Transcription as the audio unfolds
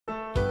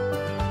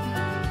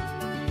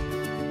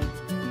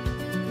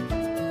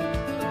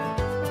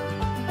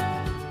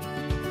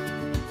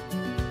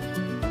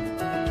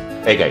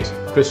Hey guys,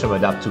 Chris from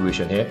Adapt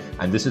Tuition here,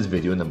 and this is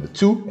video number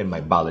 2 in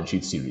my balance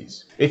sheet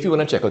series. If you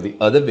want to check out the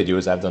other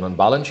videos I've done on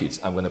balance sheets,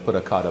 I'm going to put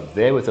a card up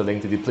there with a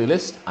link to the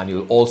playlist, and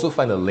you'll also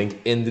find a link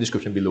in the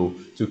description below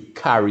to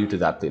carry you to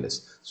that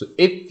playlist. So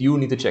if you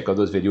need to check out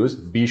those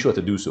videos, be sure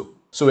to do so.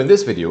 So in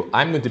this video,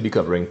 I'm going to be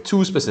covering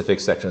 2 specific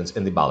sections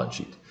in the balance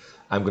sheet.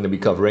 I'm going to be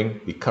covering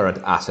the current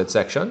asset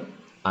section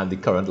and the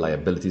current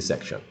liability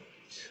section.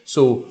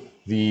 So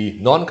the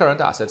non-current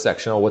asset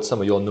section, or what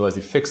some of you all know as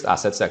the fixed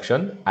asset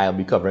section, I'll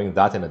be covering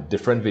that in a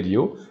different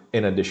video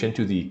in addition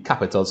to the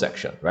capital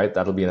section, right?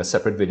 That'll be in a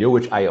separate video,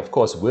 which I, of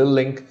course, will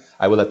link.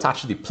 I will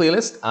attach to the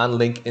playlist and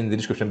link in the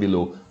description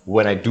below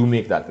when I do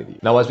make that video.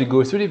 Now, as we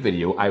go through the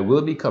video, I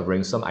will be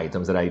covering some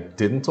items that I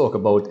didn't talk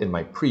about in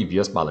my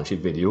previous balance sheet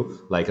video,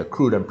 like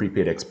accrued and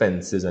prepaid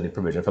expenses and the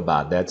provision for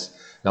bad debts.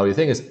 Now, the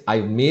thing is,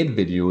 I've made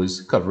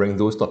videos covering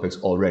those topics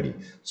already.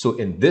 So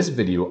in this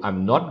video,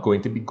 I'm not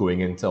going to be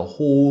going into a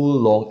whole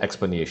long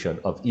explanation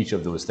of each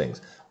of those things.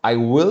 I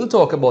will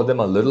talk about them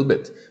a little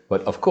bit,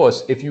 but of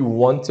course, if you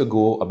want to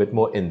go a bit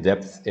more in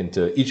depth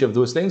into each of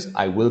those things,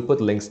 I will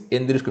put links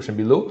in the description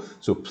below.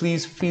 So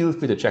please feel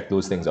free to check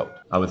those things out.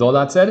 And with all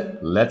that said,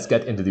 let's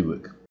get into the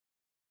work.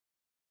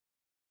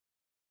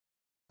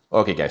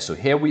 Okay guys, so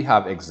here we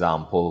have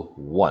example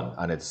 1,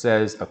 and it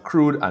says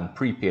accrued and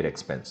prepaid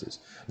expenses.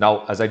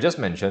 Now, as I just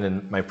mentioned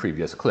in my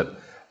previous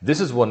clip, this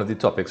is one of the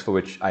topics for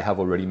which I have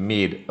already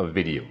made a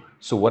video.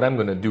 So what I'm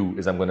going to do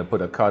is I'm going to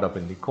put a card up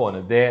in the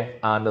corner there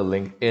and a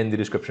link in the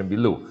description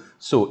below.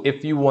 So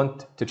if you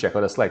want to check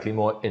out a slightly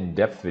more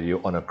in-depth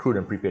video on accrued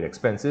and prepaid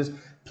expenses,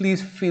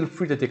 please feel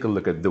free to take a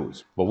look at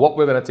those. But what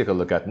we're going to take a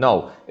look at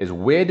now is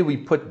where do we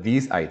put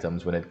these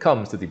items when it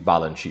comes to the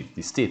balance sheet,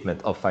 the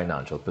statement of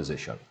financial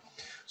position.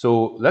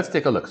 So let's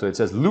take a look. So it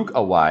says Luke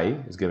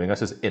Awai is giving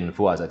us his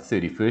info as at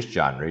 31st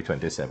January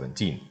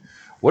 2017.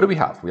 What do we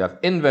have? We have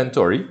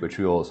inventory, which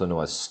we also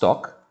know as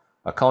stock,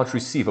 accounts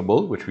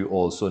receivable, which we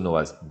also know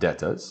as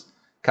debtors,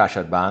 cash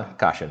at bank,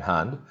 cash in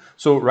hand.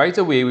 So right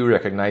away, we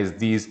recognize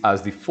these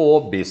as the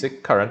 4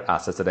 basic current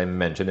assets that I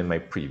mentioned in my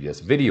previous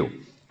video.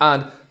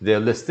 And they're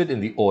listed in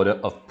the order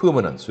of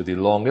permanence, with the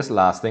longest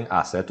lasting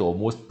asset or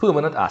most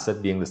permanent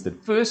asset being listed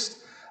first,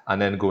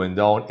 and then going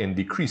down in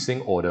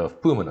decreasing order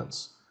of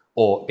permanence,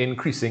 or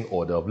increasing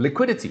order of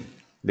liquidity.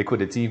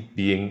 Liquidity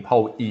being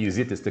how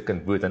easy it is to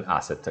convert an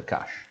asset to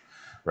cash.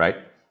 Right?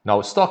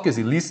 Now, stock is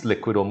the least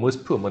liquid or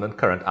most permanent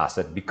current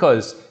asset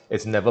because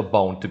it's never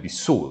bound to be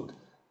sold.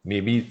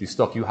 Maybe the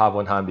stock you have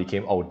on hand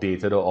became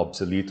outdated or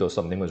obsolete or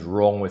something was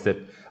wrong with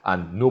it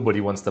and nobody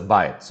wants to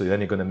buy it. So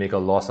then you're going to make a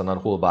loss on that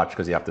whole batch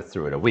because you have to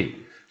throw it away.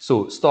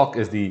 So stock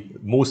is the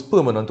most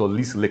permanent or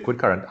least liquid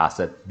current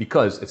asset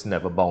because it's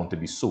never bound to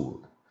be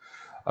sold.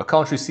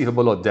 Accounts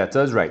receivable or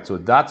debtors, right? So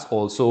that's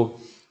also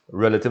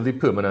relatively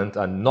permanent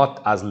and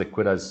not as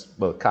liquid as,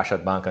 well, cash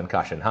at bank and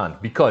cash in hand,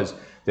 because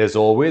there's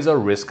always a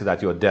risk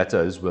that your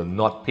debtors will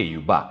not pay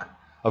you back.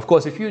 Of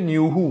course, if you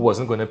knew who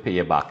wasn't going to pay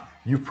you back,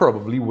 you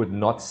probably would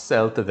not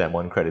sell to them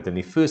on credit in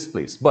the first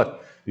place.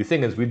 But the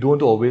thing is, we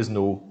don't always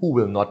know who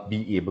will not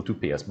be able to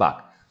pay us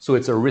back. So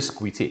it's a risk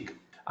we take.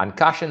 And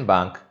cash at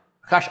bank,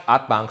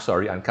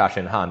 and cash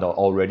in hand are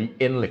already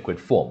in liquid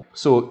form.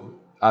 So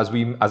as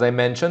I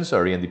mentioned,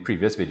 in the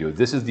previous video,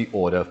 this is the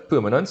order of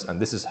permanence, and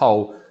this is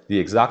how the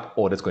exact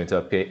order is going to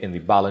appear in the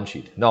balance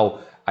sheet.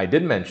 Now, I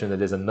did mention that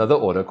there's another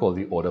order called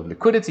the order of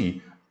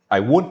liquidity. I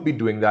won't be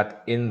doing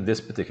that in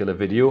this particular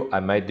video. I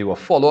might do a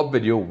follow-up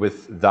video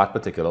with that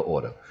particular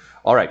order.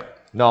 All right,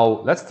 now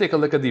let's take a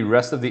look at the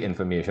rest of the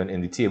information in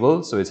the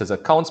table. So it says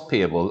accounts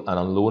payable and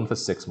on loan for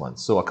 6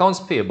 months. So accounts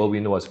payable we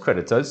know as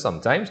creditors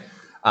sometimes,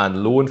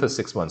 and loan for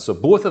 6 months. So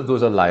both of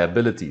those are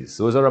liabilities.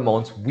 Those are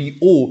amounts we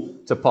owe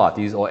to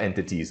parties or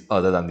entities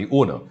other than the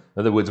owner. In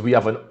other words, we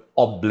have an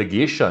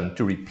obligation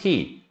to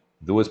repay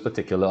those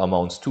particular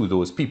amounts to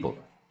those people.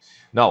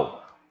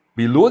 Now,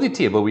 below the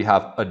table, we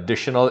have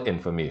additional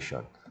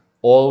information.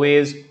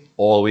 Always,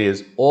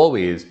 always,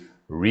 always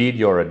read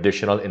your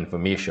additional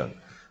information,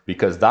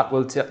 because that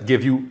will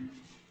give you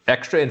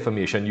extra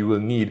information you will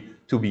need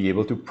to be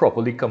able to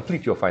properly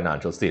complete your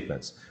financial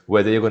statements.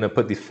 Whether you're going to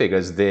put the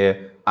figures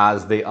there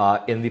as they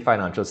are in the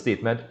financial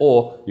statement,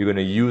 or you're going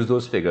to use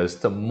those figures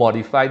to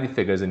modify the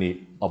figures in the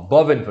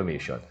above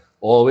information.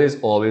 Always,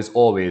 always,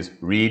 always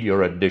read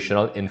your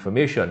additional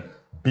information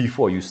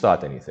before you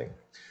start anything.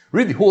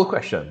 Read the whole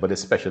question, but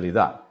especially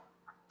that.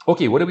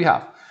 Okay, what do we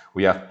have?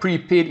 We have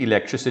prepaid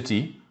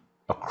electricity,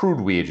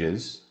 accrued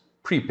wages,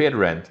 prepaid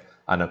rent,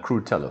 and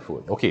accrued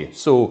telephone. Okay,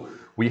 so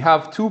we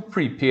have 2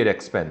 prepaid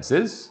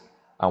expenses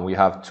and we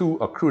have 2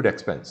 accrued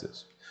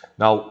expenses.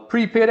 Now,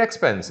 prepaid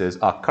expenses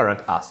are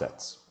current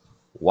assets.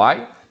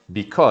 Why?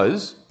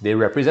 Because they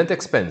represent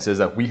expenses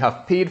that we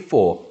have paid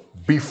for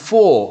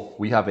before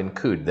we have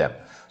incurred them.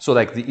 So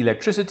like the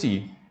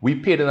electricity, we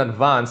paid in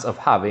advance of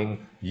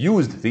having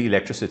used the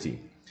electricity.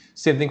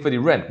 Same thing for the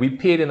rent. We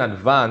paid in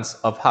advance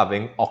of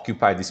having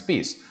occupied the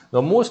space.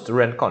 Now, most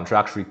rent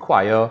contracts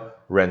require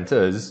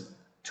renters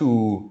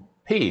to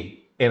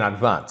pay in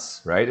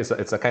advance, right?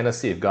 It's a kind of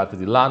safeguard for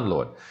the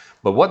landlord.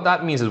 But what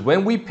that means is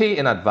when we pay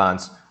in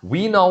advance,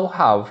 we now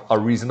have a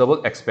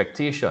reasonable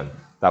expectation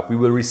that we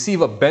will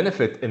receive a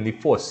benefit in the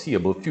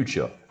foreseeable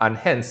future, and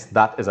hence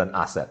that is an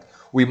asset.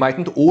 We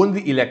mightn't own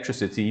the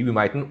electricity, we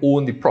mightn't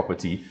own the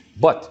property,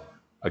 but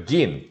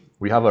again,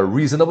 we have a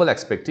reasonable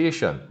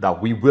expectation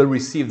that we will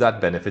receive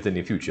that benefit in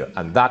the future,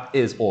 and that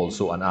is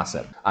also an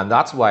asset. And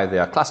that's why they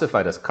are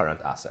classified as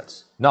current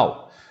assets.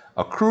 Now,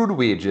 accrued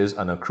wages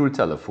and accrued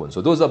telephone.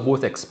 So those are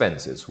both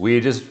expenses.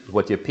 Wages,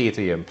 what you pay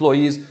to your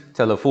employees,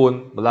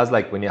 telephone, but that's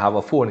like when you have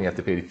a phone, you have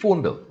to pay the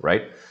phone bill,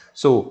 right?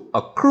 So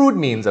accrued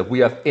means that we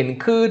have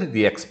incurred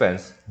the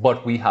expense,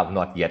 but we have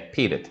not yet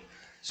paid it.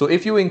 So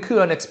if you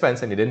incur an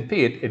expense and you didn't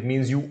pay it, it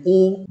means you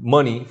owe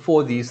money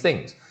for these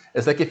things.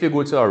 It's like if you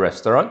go to a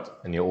restaurant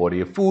and you order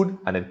your food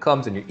and it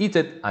comes and you eat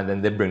it and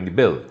then they bring the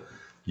bill.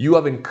 You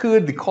have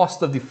incurred the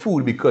cost of the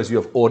food because you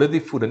have ordered the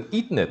food and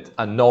eaten it,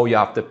 and now you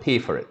have to pay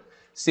for it.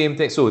 Same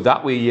thing. So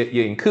that way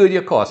you incurred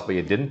your cost, but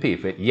you didn't pay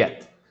for it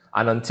yet.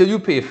 And until you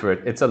pay for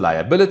it, it's a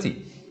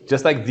liability.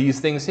 Just like these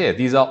things here.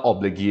 These are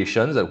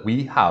obligations that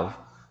we have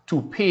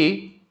to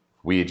pay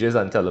wages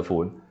and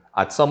telephone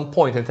at some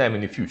point in time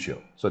in the future.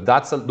 So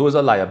those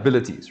are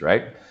liabilities,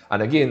 right?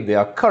 And again, they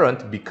are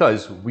current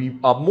because we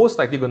are most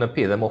likely going to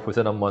pay them off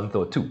within a month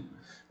or two,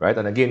 right?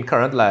 And again,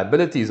 current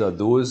liabilities are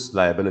those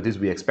liabilities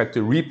we expect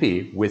to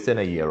repay within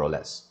a year or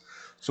less.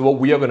 So what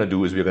we are going to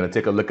do is we're going to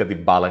take a look at the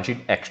balance sheet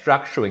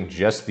extract showing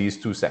just these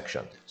two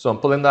sections. So I'm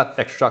pulling that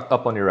extract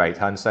up on the right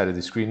hand side of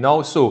the screen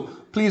now. So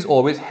please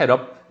always head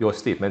up your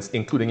statements,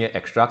 including your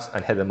extracts,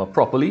 and head them up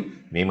properly.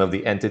 Name of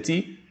the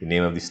entity, the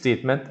name of the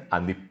statement,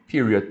 and the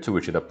period to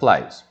which it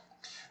applies.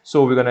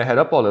 So we're going to head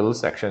up our little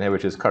section here,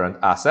 which is current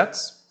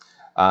assets.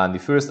 And the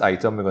first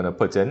item we're going to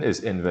put in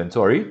is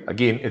inventory.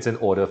 Again, it's in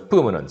order of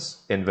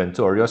permanence.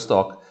 Inventory or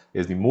stock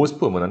is the most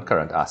permanent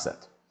current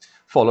asset.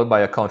 Followed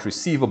by account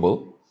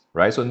receivable,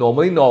 right? So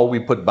normally now we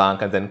put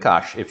bank and then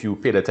cash if you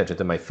paid attention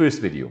to my first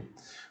video,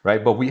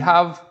 right? But we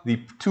have the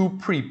two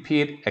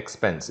prepaid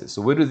expenses.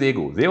 So where do they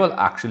go? They will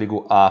actually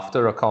go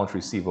after account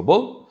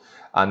receivable,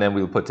 and then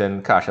we'll put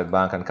in cash at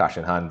bank and cash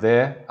in hand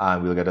there,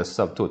 and we'll get a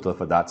subtotal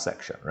for that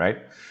section, right?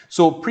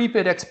 So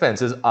prepaid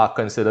expenses are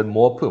considered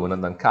more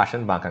permanent than cash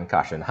in bank and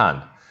cash in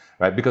hand,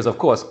 right? Because of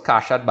course,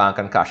 cash at bank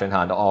and cash in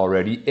hand are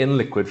already in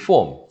liquid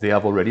form. They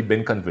have already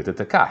been converted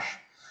to cash.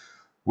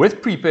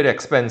 With prepaid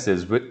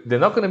expenses, they're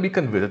not going to be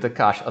converted to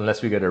cash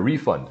unless we get a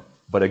refund.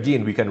 But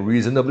again, we can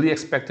reasonably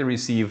expect to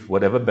receive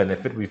whatever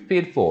benefit we've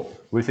paid for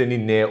within the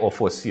near or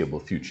foreseeable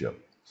future.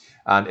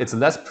 And it's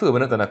less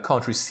permanent than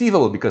account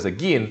receivable because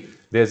again,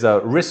 there's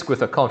a risk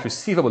with account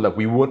receivable that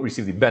we won't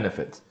receive the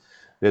benefit.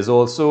 There's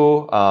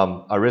also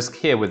a risk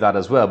here with that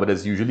as well, but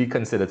it's usually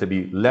considered to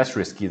be less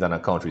risky than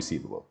account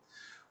receivable.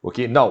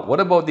 Okay, now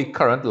what about the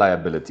current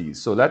liabilities?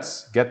 So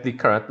let's get the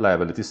current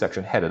liability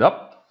section headed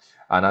up.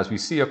 And as we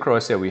see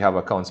across here, we have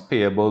accounts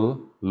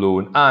payable,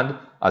 loan, and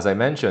as I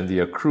mentioned, the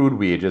accrued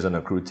wages and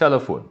accrued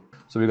telephone.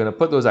 So we're going to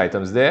put those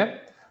items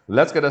there.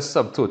 Let's get a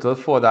subtotal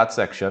for that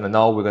section. And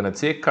now we're going to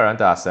take current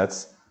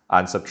assets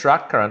and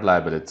subtract current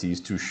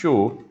liabilities to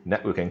show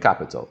net working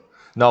capital.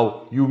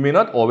 Now, you may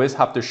not always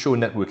have to show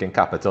net working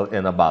capital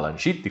in a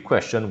balance sheet. The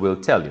question will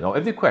tell you. Now,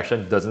 if the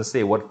question doesn't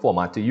say what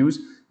format to use,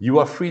 you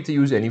are free to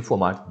use any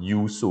format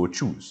you so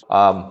choose.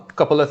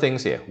 Couple of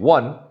things here.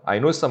 One, I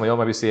know some of you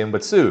might be saying,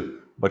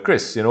 but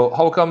Chris, you know,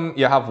 how come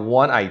you have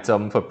one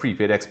item for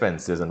prepaid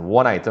expenses and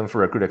one item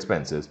for accrued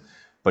expenses,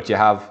 but you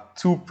have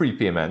two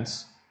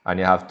prepayments and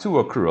you have two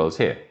accruals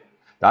here?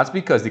 That's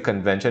because the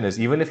convention is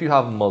even if you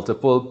have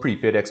multiple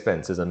prepaid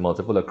expenses and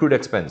multiple accrued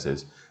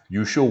expenses,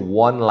 you show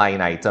one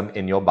line item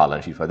in your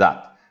balance sheet for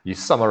that. You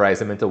summarize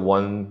them into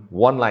one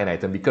line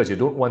item because you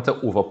don't want to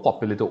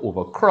overpopulate or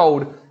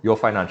overcrowd your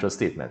financial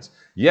statements.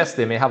 Yes,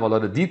 they may have a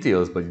lot of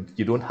details, but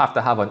you don't have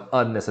to have an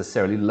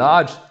unnecessarily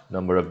large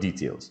number of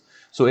details.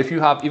 So if you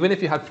have, even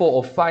if you had 4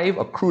 or 5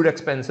 accrued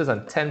expenses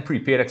and 10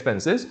 prepaid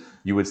expenses,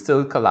 you would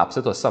still collapse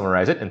it or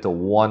summarize it into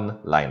one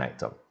line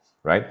item,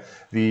 right?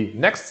 The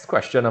next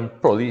question I'm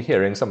probably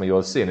hearing some of you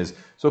all saying is,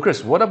 so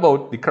Chris, what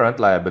about the current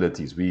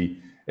liabilities?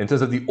 In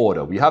terms of the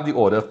order, we have the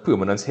order of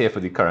permanence here for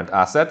the current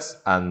assets,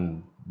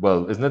 and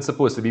well, isn't it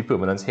supposed to be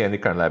permanence here in the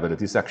current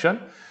liability section?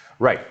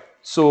 Right.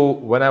 So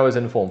when I was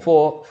in Form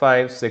 4,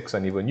 5, 6,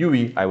 and even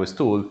UE, I was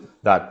told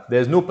that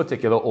there's no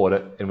particular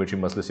order in which you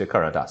must list your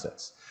current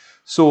assets.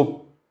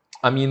 So,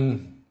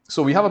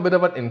 so we have a bit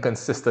of an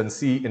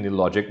inconsistency in the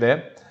logic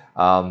there.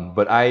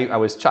 But I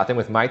was chatting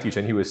with my teacher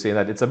and he was saying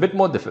that it's a bit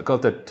more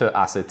difficult to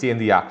ascertain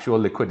the actual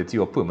liquidity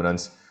or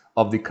permanence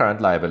of the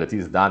current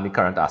liabilities than the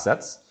current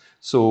assets.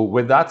 So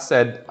with that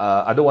said,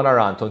 I don't want to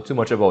rant on too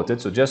much about it.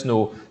 So just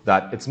know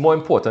that it's more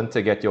important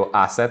to get your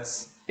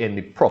assets in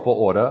the proper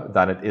order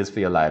than it is for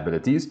your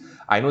liabilities.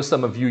 I know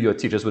some of you, your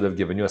teachers would have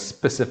given you a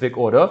specific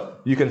order.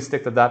 You can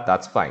stick to that,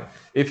 that's fine.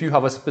 If you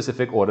have a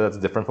specific order that's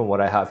different from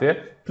what I have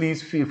here,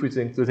 please feel free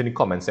to include it in the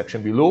comment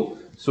section below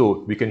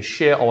so we can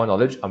share our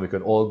knowledge and we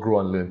can all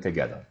grow and learn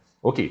together.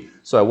 Okay,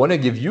 so I want to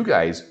give you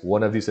guys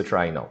one of these to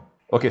try now.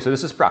 Okay, so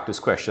this is practice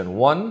question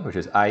 1, which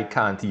is I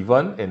can't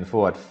even,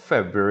 info at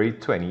February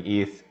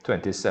 28th,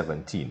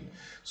 2017.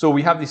 So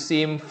we have the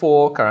same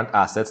 4 current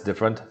assets,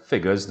 different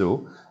figures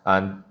though,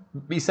 and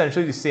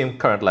essentially the same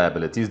current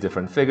liabilities,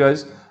 different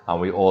figures,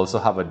 and we also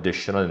have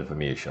additional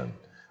information.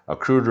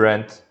 Accrued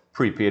rent,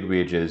 prepaid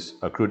wages,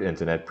 accrued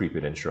internet,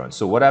 prepaid insurance.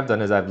 So what I've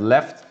done is I've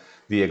left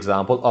the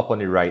example up on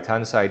the right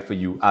hand side for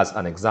you as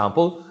an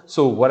example.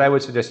 So what I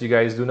would suggest you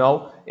guys do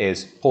now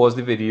is pause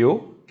the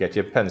video, get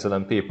your pencil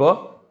and paper,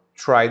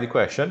 try the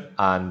question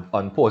and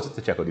unpause it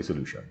to check out the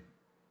solution.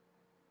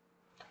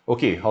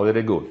 Okay, how did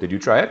it go? Did you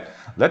try it?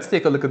 Let's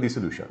take a look at the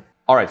solution.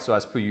 Alright, so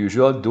as per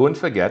usual, don't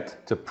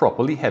forget to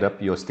properly head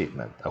up your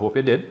statement. I hope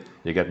you did.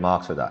 You get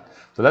marks for that.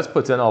 So let's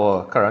put in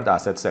our current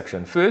assets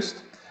section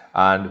first,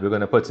 and we're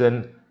going to put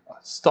in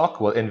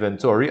stock, well,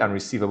 inventory and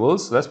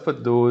receivables. Let's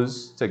put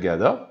those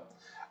together.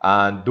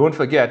 And don't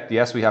forget,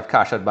 yes, we have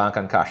cash at bank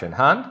and cash in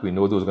hand. We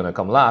know those are going to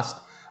come last.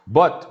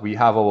 But we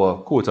have our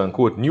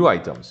quote-unquote new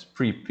items,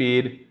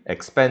 prepaid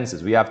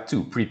expenses. We have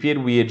 2,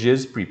 prepaid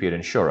wages, prepaid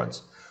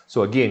insurance.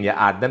 So again, you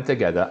add them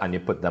together and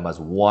you put them as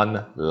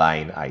one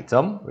line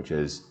item, which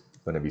is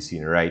going to be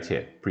seen right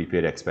here,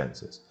 prepaid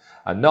expenses.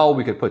 And now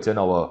we could put in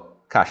our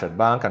cash at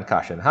bank and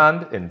cash in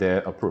hand in their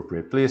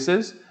appropriate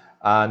places,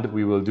 and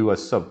we will do a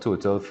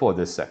subtotal for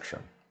this section.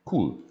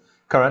 Cool.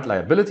 Current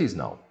liabilities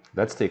now.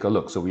 Let's take a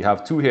look. So we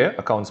have 2 here,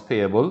 accounts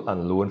payable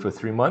and loan for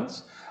 3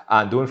 months.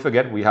 And don't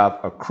forget, we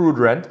have accrued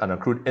rent and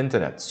accrued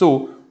internet.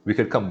 So we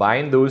could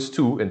combine those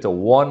 2 into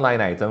one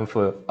line item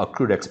for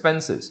accrued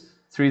expenses.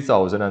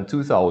 3,000 and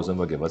 2,000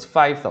 will give us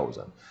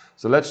 5,000.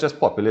 So let's just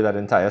populate that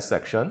entire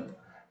section,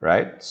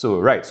 right?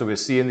 So we're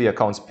seeing the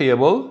accounts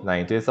payable,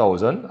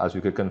 90,000, as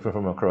we could confirm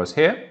from across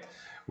here.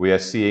 We are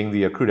seeing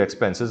the accrued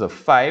expenses of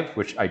 5,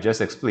 which I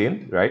just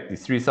explained, right? The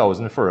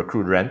 3,000 for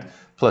accrued rent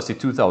plus the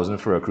 2,000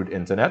 for accrued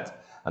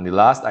internet. And the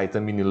last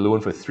item being the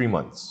loan for 3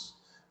 months,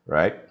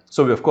 right?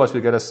 So of course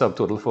we get a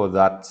subtotal for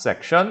that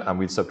section, and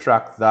we'd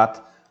subtract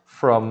that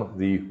from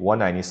the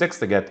 196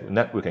 to get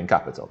net working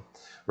capital,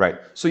 right?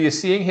 So you're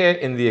seeing here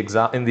in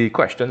the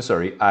question,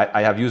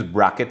 I have used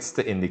brackets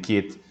to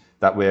indicate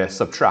that we're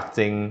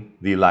subtracting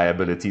the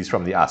liabilities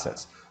from the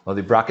assets. Now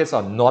the brackets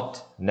are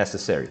not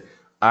necessary.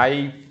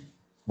 I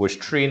was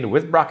trained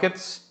with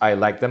brackets. I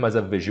like them as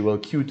a visual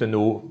cue to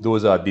know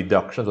those are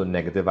deductions or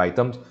negative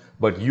items,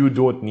 but you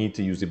don't need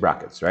to use the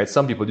brackets, right?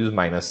 Some people use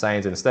minus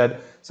signs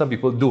instead, some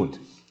people don't.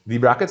 The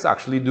brackets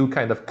actually do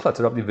kind of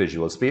clutter up the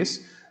visual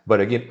space, but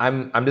again,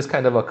 I'm just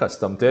kind of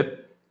accustomed to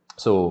it.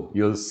 So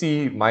you'll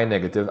see my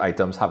negative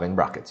items having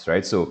brackets,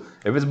 right? So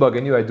if it's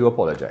bugging you, I do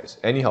apologize.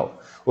 Anyhow,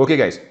 okay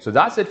guys, so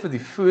that's it for the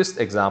first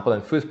example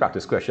and first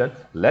practice question.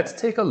 Let's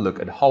take a look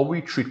at how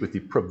we treat with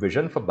the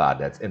provision for bad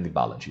debts in the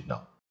balance sheet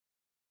now.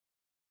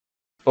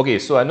 Okay,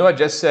 so I know I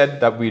just said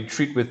that we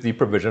treat with the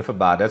provision for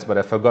bad debts, but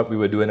I forgot we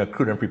were doing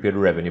accrued and prepaid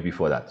revenue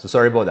before that. So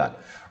sorry about that.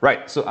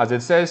 Right, so as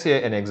it says here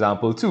in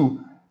example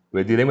 2,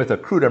 we're dealing with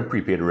accrued and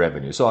prepaid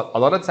revenue. So a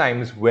lot of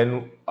times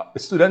when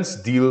students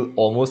deal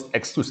almost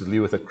exclusively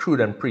with accrued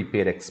and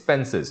prepaid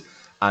expenses,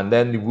 and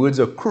then the words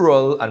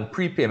accrual and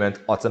prepayment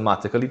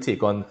automatically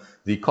take on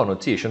the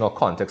connotation or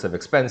context of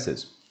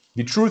expenses.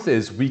 The truth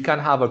is we can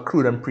have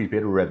accrued and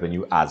prepaid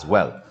revenue as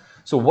well.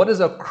 So what is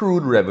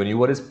accrued revenue?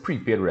 What is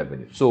prepaid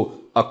revenue?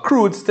 So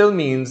accrued still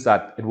means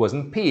that it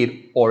wasn't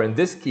paid, or in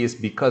this case,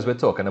 because we're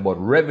talking about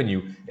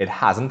revenue, it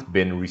hasn't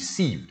been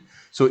received.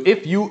 So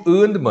if you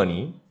earned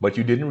money, but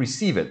you didn't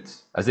receive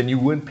it, as in you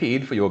weren't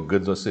paid for your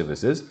goods or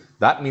services,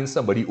 that means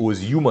somebody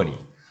owes you money.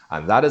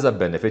 And that is a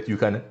benefit you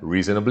can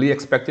reasonably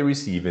expect to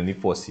receive in the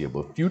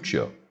foreseeable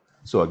future.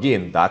 So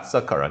again, that's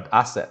a current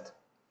asset.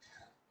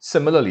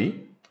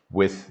 Similarly,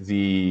 with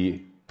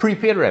the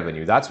prepaid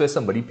revenue, that's where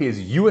somebody pays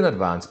you in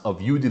advance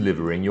of you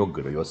delivering your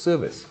good or your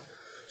service.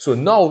 So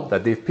now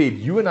that they've paid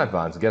you in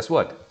advance, guess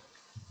what?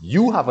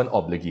 You have an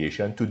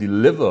obligation to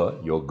deliver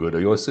your good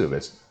or your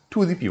service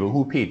to the people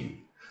who paid you.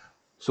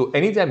 So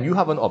anytime you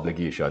have an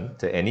obligation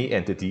to any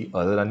entity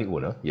other than the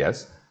owner,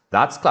 yes,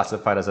 that's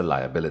classified as a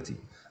liability.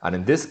 And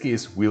in this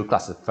case, we'll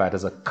classify it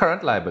as a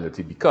current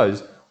liability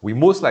because we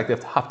most likely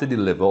have to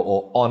deliver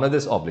or honor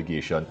this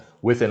obligation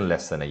within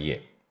less than a year.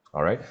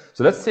 All right,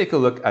 so let's take a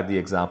look at the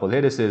example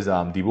here. This is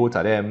Debo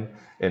Tadem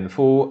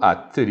info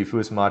at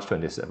 31st March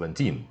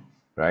 2017,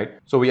 right?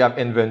 So we have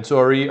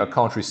inventory,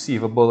 account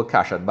receivable,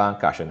 cash at bank,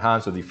 cash in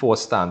hand, so the 4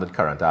 standard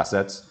current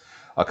assets.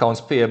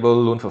 Accounts payable,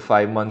 loan for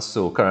 5 months,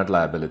 so current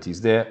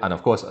liabilities there, and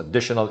of course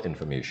additional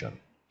information.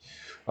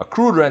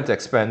 Accrued rent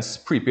expense,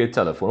 prepaid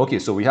telephone. Okay,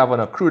 so we have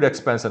an accrued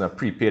expense and a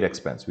prepaid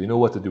expense. We know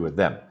what to do with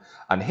them.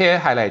 And here,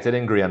 highlighted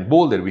in gray and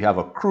bolded, we have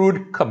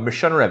accrued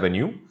commission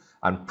revenue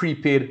and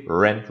prepaid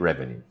rent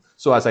revenue.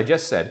 So as I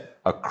just said,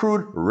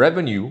 accrued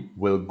revenue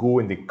will go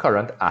in the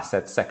current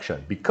asset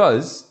section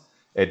because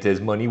it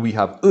is money we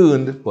have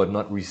earned but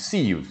not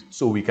received,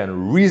 so we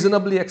can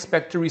reasonably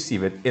expect to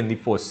receive it in the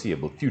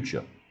foreseeable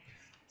future.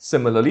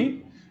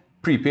 Similarly,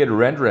 prepaid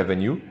rent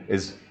revenue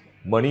is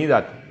money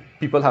that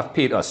people have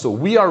paid us. So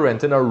we are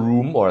renting a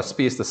room or a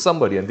space to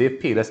somebody and they've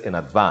paid us in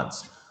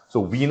advance. So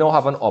we now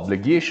have an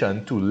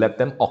obligation to let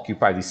them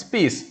occupy the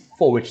space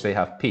for which they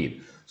have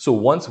paid. So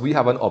once we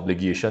have an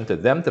obligation to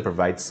them to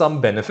provide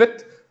some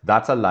benefit,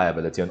 that's a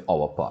liability on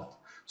our part.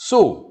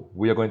 So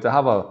we are going to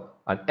have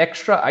an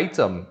extra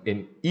item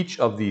in each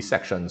of the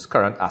sections,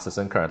 current assets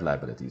and current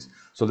liabilities.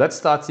 So let's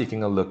start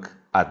taking a look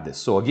at this.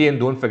 So again,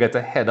 don't forget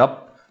to head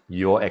up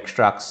your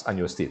extracts and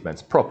your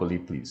statements properly,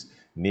 please.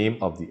 Name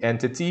of the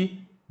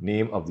entity,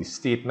 name of the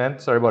statement,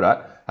 sorry about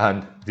that,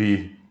 and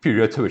the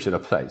period to which it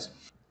applies.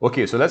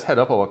 Okay, so let's head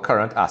up our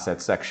current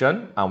assets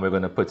section, and we're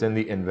going to put in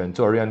the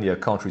inventory and the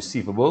account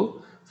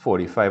receivable,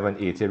 45 and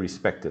 80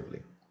 respectively.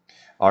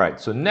 All right,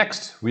 so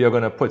next we are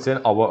going to put in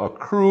our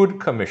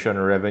accrued commission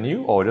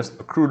revenue, or just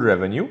accrued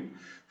revenue,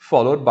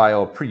 followed by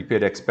our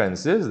prepaid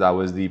expenses. That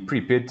was the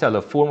prepaid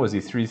telephone was the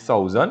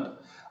 3,000.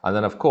 And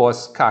then of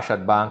course, cash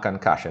at bank and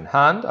cash in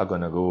hand are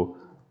going to go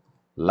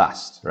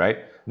last, right?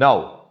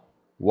 Now,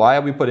 why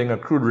are we putting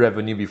accrued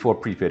revenue before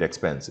prepaid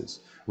expenses?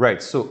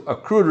 Right, so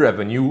accrued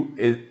revenue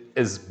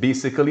is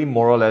basically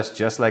more or less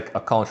just like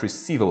accounts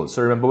receivable.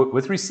 So remember,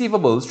 with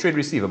receivables, trade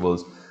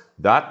receivables,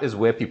 that is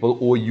where people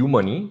owe you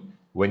money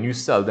when you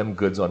sell them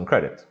goods on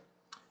credit.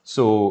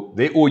 So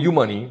they owe you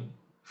money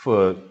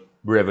for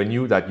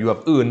revenue that you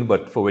have earned,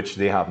 but for which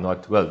they have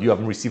not, well, you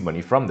haven't received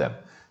money from them.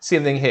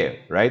 Same thing here,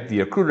 right?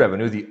 The accrued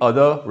revenue, the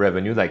other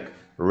revenue like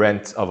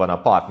rent of an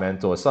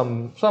apartment or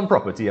some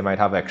property you might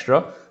have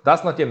extra,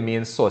 that's not your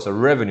main source of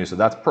revenue. So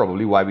that's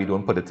probably why we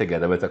don't put it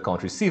together with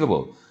account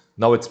receivable.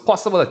 Now it's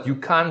possible that you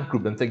can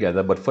group them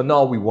together, but for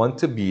now we want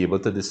to be able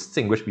to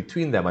distinguish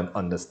between them and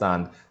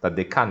understand that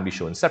they can be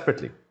shown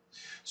separately.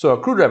 So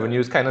accrued revenue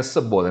is kind of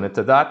subordinate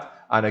to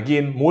that. And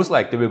again, most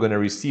likely we're going to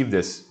receive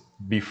this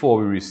before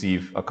we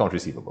receive account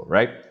receivable,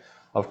 right?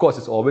 Of course,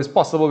 it's always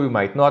possible we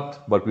might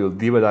not, but we'll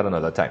deal with that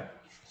another time.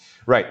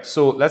 Right,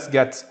 so let's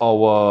get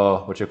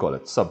our,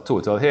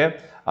 subtotal here,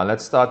 and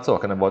let's start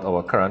talking about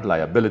our current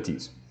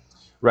liabilities.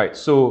 Right,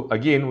 so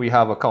again, we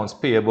have accounts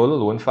payable,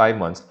 loan 5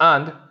 months,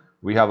 and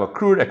we have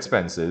accrued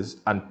expenses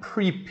and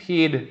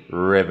prepaid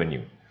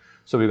revenue.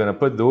 So we're going to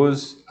put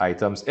those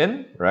items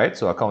in, right?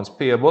 So accounts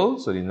payable,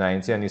 so the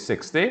 90 and the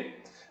 60,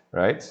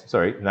 right?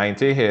 Sorry,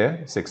 90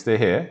 here, 60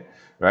 here,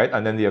 right?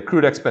 And then the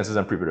accrued expenses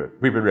and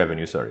prepaid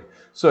revenue, sorry.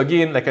 So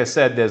again, like I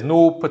said, there's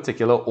no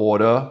particular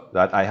order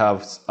that I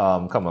have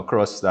come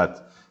across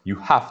that you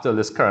have to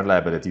list current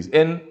liabilities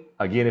in.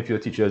 Again, if your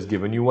teacher has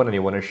given you one and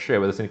you want to share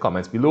with us in the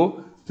comments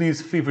below,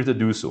 please feel free to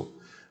do so,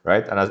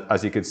 right? And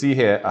as you can see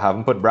here, I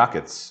haven't put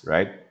brackets,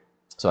 right?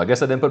 So I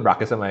guess I didn't put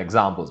brackets in my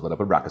examples, but I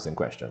put brackets in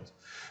questions,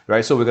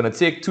 right? So we're going to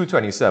take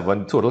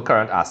 227 total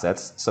current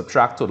assets,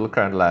 subtract total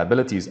current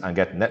liabilities, and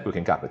get net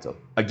working capital.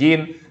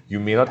 Again, you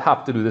may not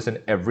have to do this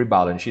in every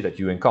balance sheet that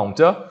you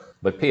encounter,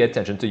 but pay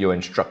attention to your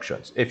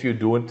instructions. If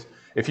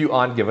you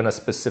aren't given a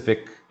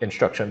specific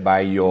instruction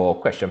by your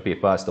question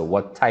paper as to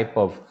what type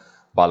of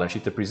balance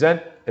sheet to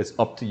present, it's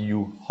up to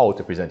you how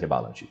to present your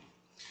balance sheet.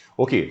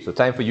 Okay, so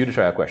time for you to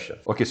try a question.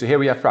 Okay, so here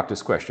we have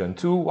practice question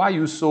 2. Why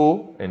you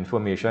saw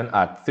information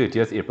at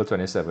 30th April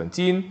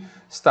 2017,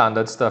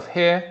 standard stuff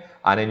here,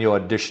 and in your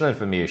additional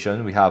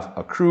information, we have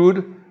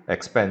accrued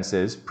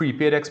expenses,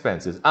 prepaid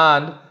expenses,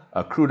 and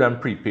accrued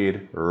and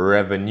prepaid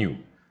revenue,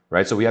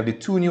 right? So we have the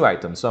 2 new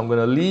items. So I'm going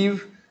to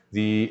leave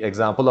the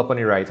example up on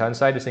the right-hand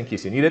side just in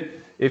case you need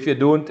it. If you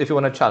want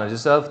to challenge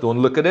yourself, don't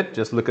look at it,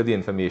 just look at the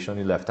information on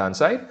the left-hand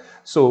side.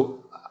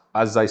 So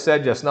as I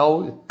said just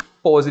now,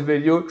 pause the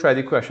video, try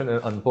the question,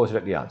 and unpause it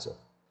at the answer.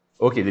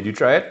 Okay, did you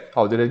try it?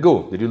 How did it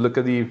go? Did you look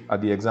at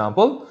the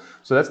example?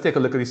 So let's take a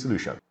look at the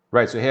solution.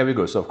 Right, so here we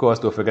go. So of course,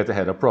 don't forget to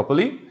head up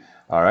properly.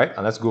 All right,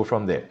 and let's go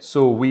from there.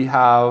 So we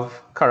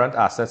have current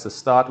assets to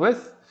start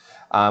with.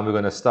 We're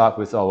going to start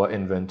with our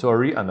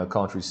inventory and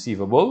account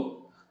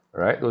receivable.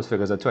 All right, those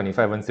figures are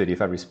 25 and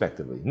 35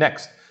 respectively.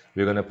 Next,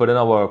 we're going to put in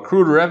our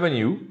accrued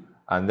revenue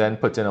and then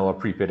put in our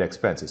prepaid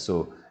expenses.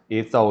 So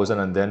 8,000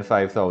 and then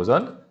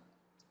 5,000.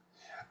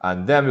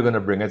 And then we're going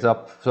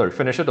to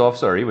finish it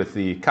off with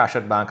the cash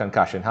at bank and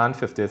cash in hand,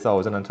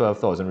 50,000 and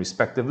 12,000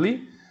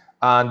 respectively.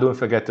 And don't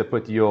forget to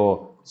put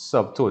your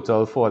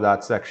subtotal for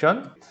that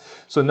section.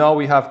 So now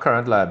we have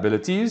current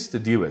liabilities to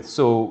deal with.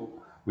 So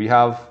we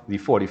have the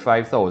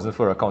 45,000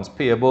 for accounts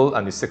payable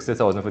and the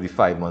 60,000 for the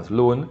 5-month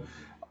loan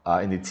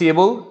in the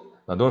table.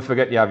 Now don't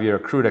forget you have your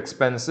accrued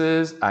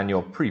expenses and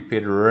your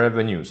prepaid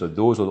revenue. So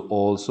those will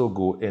also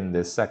go in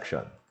this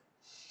section.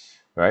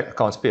 Right,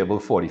 accounts payable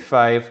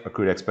 45,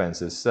 accrued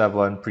expenses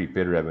 7,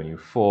 prepaid revenue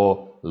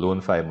 4, loan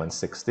 5 months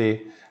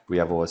 60. We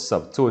have our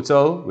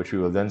subtotal, which we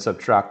will then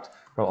subtract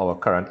from our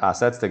current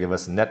assets to give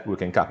us net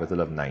working capital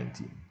of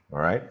 19. All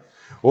right.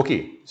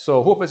 Okay,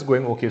 so hope it's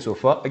going okay so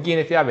far. Again,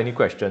 if you have any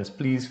questions,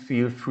 please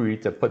feel free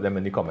to put them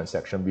in the comment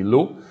section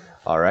below.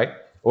 All right.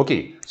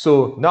 Okay,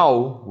 so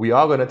now we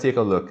are going to take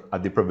a look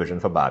at the provision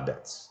for bad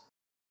debts.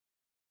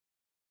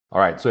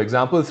 All right, so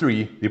example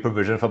 3, the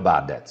provision for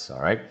bad debts.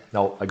 All right.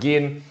 Now,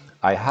 again,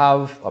 I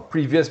have a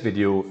previous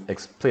video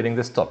explaining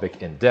this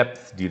topic in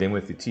depth, dealing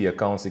with the T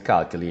accounts, the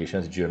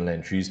calculations, journal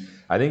entries,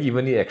 I think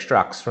even the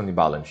extracts from the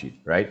balance sheet,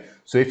 right?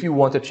 So if you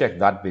want to check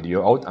that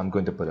video out, I'm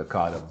going to put a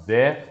card up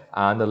there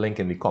and a link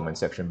in the comment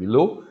section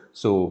below.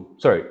 So,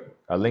 sorry,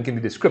 a link in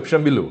the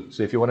description below.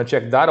 So if you want to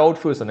check that out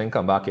first and then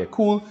come back here,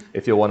 cool.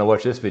 If you want to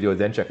watch this video,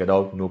 then check it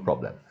out, no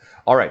problem.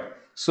 All right,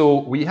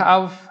 so we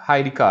have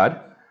hide card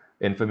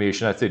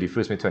information at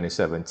 31st May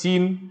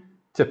 2017.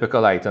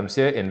 Typical items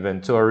here: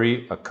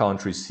 inventory,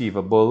 account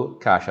receivable,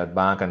 cash at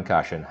bank and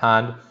cash in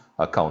hand,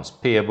 accounts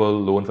payable,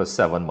 loan for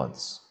 7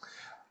 months.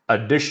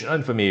 Additional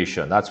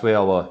information, that's where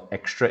our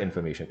extra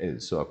information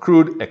is. So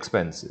accrued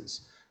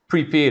expenses,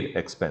 prepaid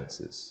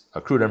expenses,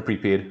 accrued and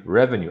prepaid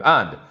revenue,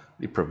 and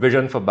the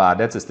provision for bad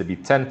debts is to be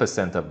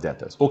 10% of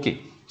debtors.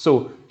 Okay,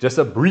 so just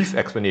a brief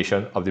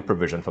explanation of the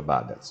provision for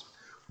bad debts.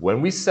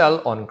 When we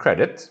sell on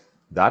credit,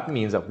 that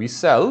means that we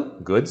sell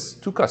goods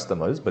to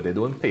customers, but they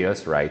don't pay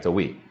us right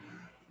away.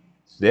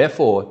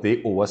 Therefore,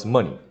 they owe us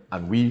money,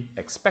 and we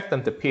expect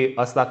them to pay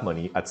us that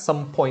money at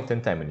some point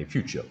in time in the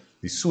future.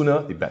 The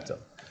sooner, the better.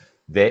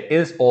 There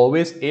is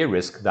always a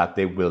risk that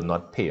they will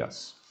not pay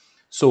us.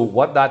 So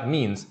what that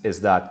means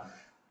is that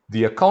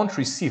the account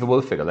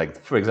receivable figure,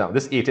 like for example,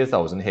 this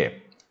 80,000 here,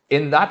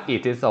 in that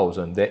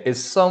 80,000, there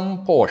is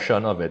some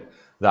portion of it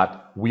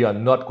that we are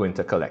not going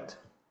to collect.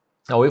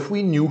 Now, if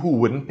we knew who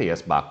wouldn't pay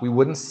us back, we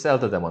wouldn't sell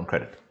to them on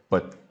credit.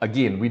 But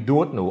again, we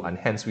don't know, and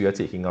hence we are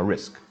taking a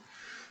risk.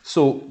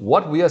 So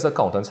what we as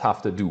accountants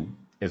have to do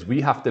is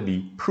we have to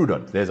be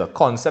prudent. There's a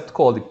concept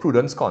called the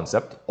prudence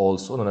concept,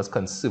 also known as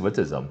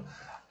conservatism.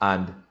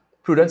 And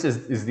prudence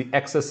is the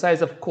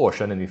exercise of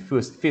caution in the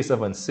face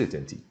of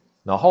uncertainty.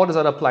 Now, how does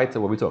that apply to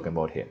what we're talking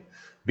about here?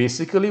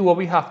 Basically, what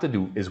we have to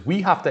do is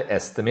we have to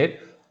estimate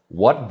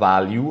what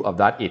value of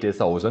that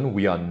 80,000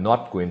 we are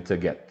not going to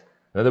get.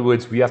 In other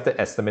words, we have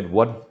to estimate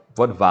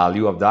what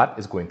value of that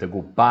is going to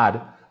go bad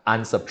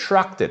and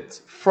subtract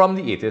it from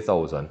the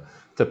 80,000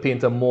 to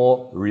paint a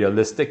more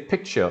realistic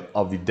picture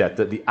of the debt,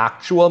 the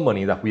actual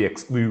money that we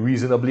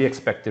reasonably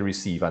expect to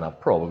receive and are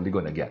probably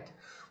going to get.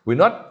 We're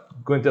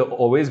not going to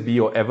always be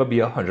or ever be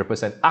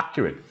 100%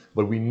 accurate,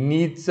 but we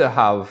need to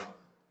have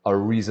a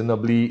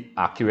reasonably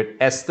accurate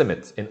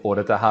estimate in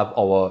order to have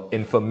our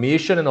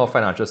information in our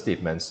financial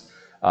statements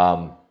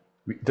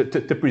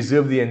to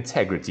preserve the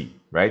integrity,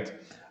 right,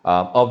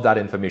 of that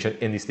information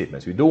in the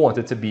statements. We don't want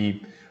it to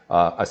be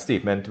a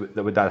statement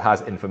that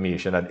has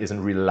information that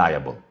isn't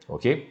reliable,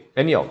 okay?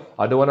 Anyhow,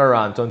 I don't want to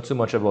rant on too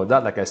much about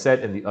that. Like I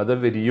said in the other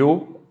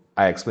video,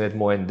 I explained it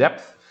more in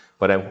depth,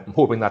 but I'm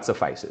hoping that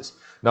suffices.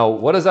 Now,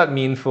 what does that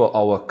mean for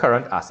our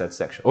current assets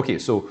section? Okay,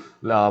 so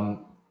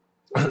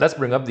let's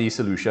bring up the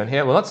solution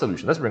here. Well, not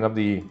solution, let's bring up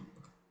the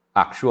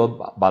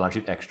actual balance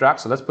sheet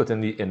extract. So let's put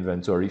in the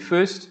inventory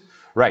first.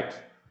 Right,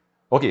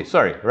 okay,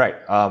 sorry, right.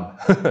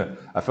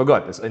 I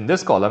forgot, it's in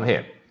this column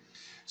here.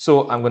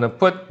 So I'm going to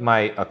put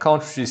my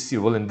accounts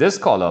receivable in this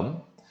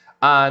column,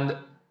 and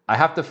I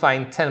have to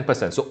find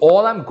 10%. So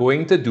all I'm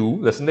going to do,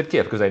 listen to it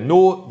carefully, because I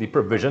know the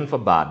provision for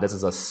bad, this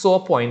is a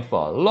sore point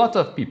for a lot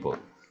of people.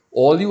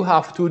 All you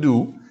have to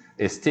do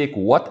is take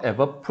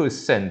whatever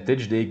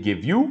percentage they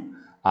give you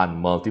and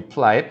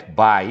multiply it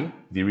by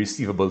the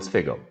receivables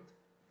figure.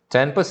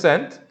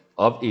 10%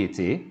 of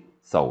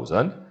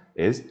 80,000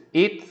 is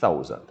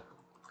 8,000.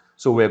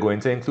 So we're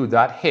going to include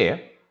that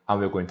here, and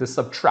we're going to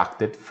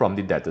subtract it from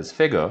the debtors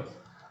figure,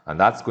 and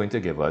that's going to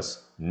give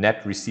us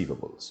net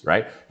receivables,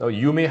 right? Now,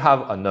 you may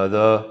have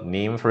another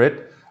name for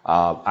it.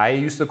 I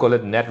used to call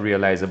it net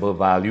realizable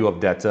value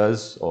of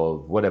debtors, or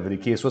whatever the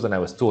case was, and I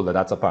was told that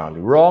that's apparently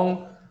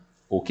wrong.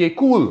 Okay,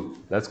 cool.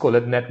 Let's call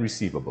it net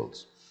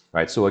receivables,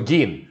 right? So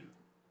again,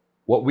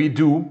 what we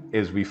do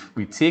is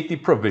we take the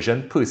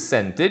provision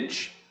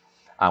percentage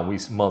and we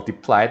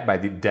multiply it by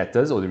the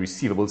debtors or the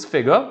receivables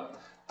figure.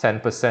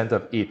 10%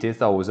 of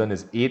 80,000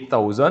 is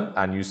 8,000,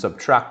 and you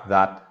subtract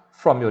that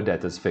from your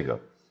debtors figure,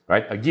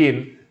 right?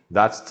 Again,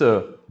 that's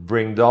to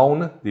bring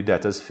down the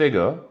debtors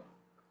figure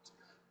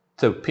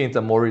to paint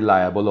a more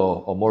reliable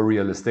or more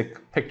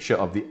realistic picture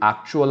of the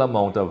actual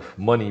amount of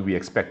money we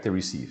expect to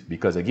receive.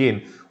 Because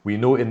again, we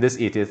know in this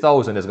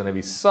 80,000 there's going to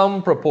be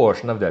some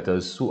proportion of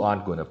debtors who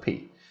aren't going to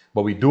pay.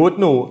 But we don't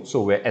know,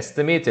 so we're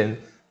estimating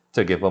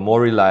to give a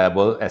more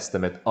reliable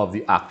estimate of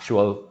the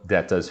actual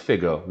debtors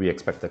figure we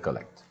expect to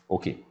collect.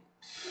 Okay,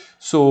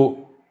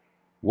 so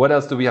what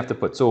else do we have to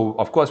put? So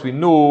of course we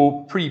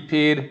know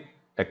prepaid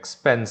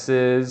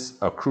expenses,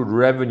 accrued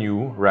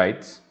revenue,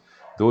 right?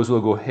 Those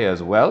will go here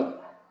as well.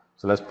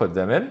 So let's put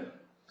them in,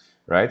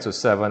 right? So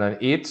 7 and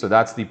 8, so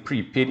that's the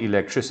prepaid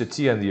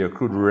electricity and the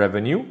accrued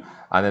revenue.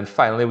 And then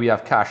finally we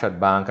have cash at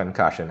bank and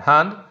cash in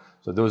hand.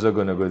 So those are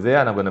going to go there,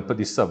 and I'm going to put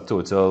the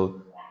subtotal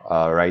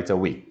right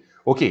away.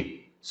 Okay.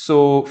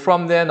 So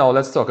from there now,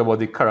 let's talk about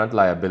the current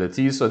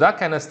liabilities. So that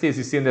kind of stays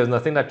the same. There's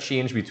nothing that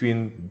changed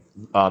between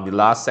the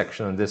last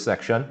section and this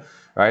section,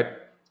 right?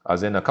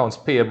 As in accounts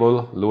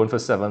payable, loan for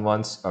 7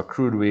 months,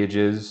 accrued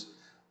wages,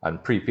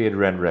 and prepaid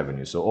rent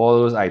revenue. So all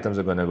those items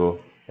are going to go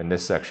in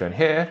this section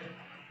here.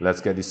 Let's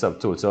get the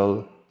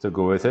subtotal to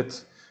go with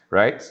it.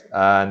 right?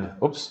 And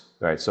oops,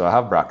 right, so I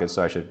have brackets,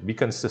 so I should be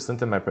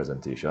consistent in my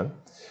presentation.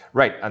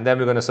 Right, and then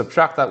we're going to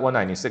subtract that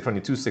 196 from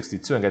the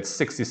 262 and get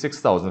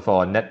 66,000 for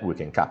our net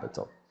working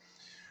capital.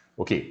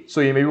 Okay,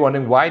 so you may be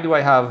wondering, why do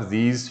I have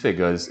these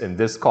figures in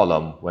this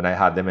column when I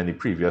had them in the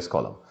previous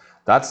column?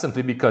 That's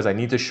simply because I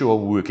need to show a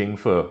working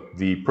for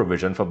the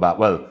provision for bad.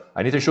 Well,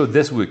 I need to show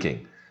this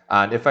working.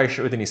 And if I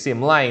show it in the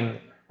same line,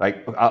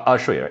 like I'll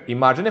show you.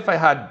 Imagine if I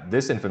had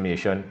this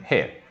information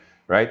here,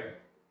 right?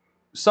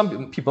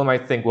 Some people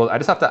might think, well, I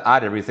just have to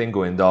add everything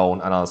going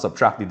down and I'll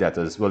subtract the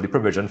debtors, well, the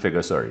provision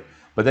figure, sorry.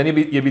 But then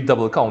you'll be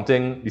double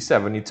counting the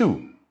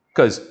 72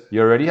 because you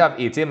already have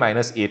 80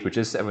 minus 8, which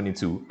is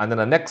 72, and then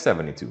the next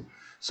 72.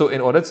 So in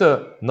order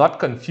to not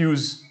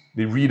confuse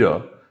the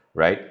reader,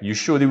 right, you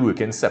show the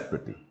working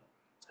separately.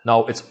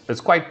 Now,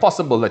 it's quite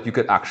possible that you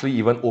could actually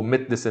even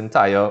omit the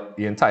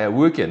entire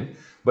working,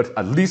 but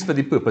at least for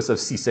the purpose of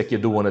CSEC, you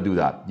don't want to do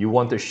that. You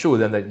want to show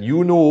them that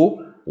you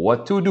know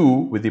what to do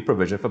with the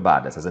provision for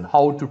bad debts, as in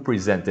how to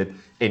present it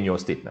in your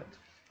statement,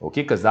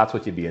 okay? Because that's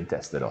what you're being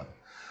tested on.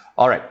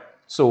 All right,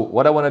 so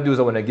what I want to do is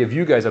I want to give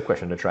you guys a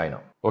question to try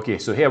now. Okay,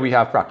 so here we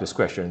have practice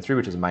question 3,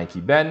 which is Mikey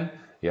Ben.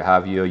 You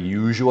have your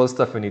usual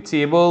stuff in the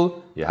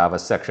table. You have a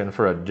section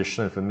for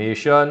additional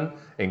information,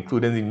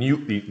 including the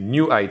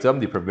new item,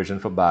 the provision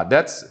for bad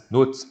debts.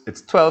 Note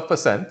it's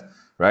 12%,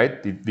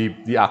 right?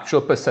 The actual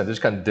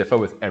percentage can differ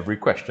with every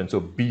question, so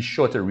be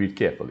sure to read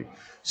carefully.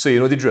 So you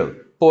know the drill.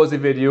 Pause the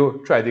video,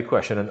 try the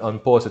question, and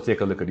unpause to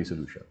take a look at the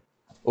solution.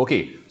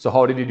 Okay, so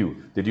how did you do?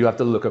 Did you have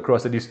to look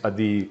across at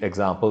the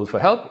example for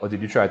help, or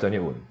did you try it on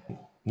your own?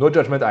 No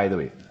judgment either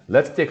way.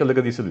 Let's take a look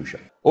at the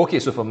solution. Okay,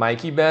 so for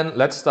Mikey Ben,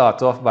 let's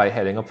start off by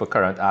heading up for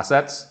current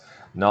assets.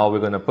 Now we're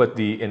going to put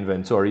the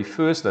inventory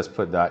first. Let's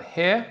put that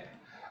here.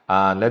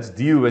 And let's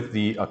deal with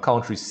the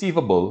account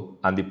receivable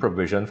and the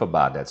provision for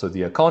bad debt. So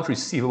the account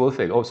receivable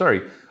figure, oh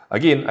sorry,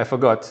 again, I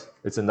forgot,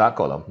 it's in that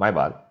column, my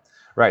bad.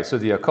 Right, so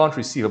the account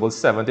receivable is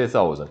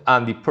 70,000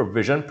 and the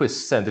provision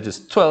percentage is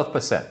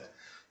 12%.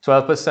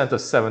 12%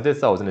 of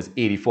 70,000 is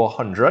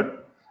 8,400.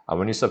 And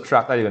when you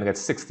subtract that, you're going to get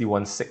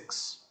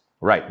 61,600.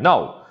 Right,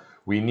 now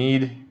we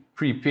need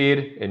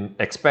prepaid in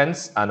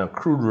expense and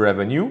accrued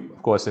revenue,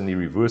 of course in the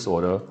reverse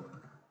order,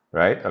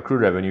 right?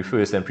 Accrued revenue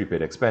first, then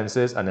prepaid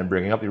expenses, and then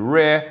bringing up the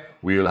rear,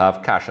 we will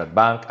have cash at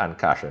bank and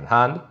cash in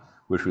hand,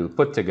 which we'll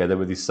put together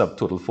with the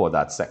subtotal for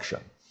that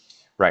section.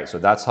 Right, so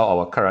that's how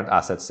our current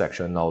assets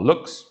section now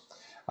looks.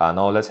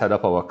 Now let's head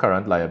up our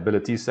current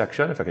liabilities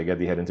section. If I can get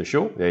the heading to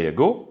show, there you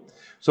go.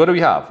 So what do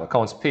we have?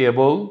 Accounts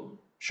payable,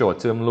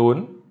 short-term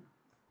loan,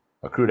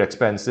 accrued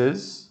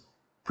expenses,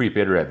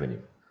 prepaid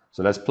revenue.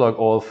 So let's plug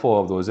all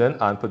 4 of those in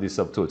and put the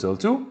subtotal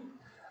too.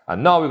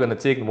 And now we're going to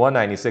take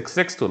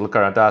 196.6 total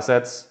current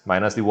assets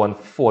minus the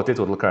 140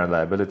 total current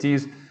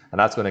liabilities, and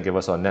that's going to give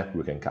us our net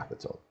working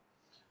capital.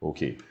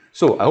 Okay,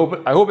 so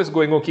I hope it's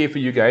going okay for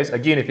you guys.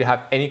 Again, if you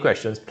have any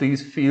questions,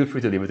 please feel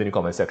free to leave it in the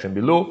comment section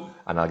below,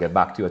 and I'll get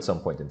back to you at some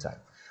point in time.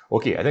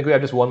 Okay, I think we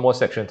have just one more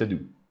section to do.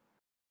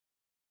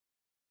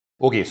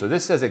 Okay, so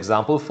this says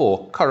example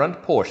 4,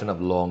 current portion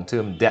of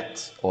long-term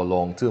debt or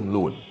long-term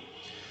loan.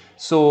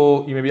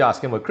 So you may be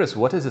asking, well, Chris,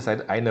 what is this?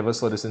 I never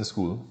saw this in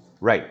school.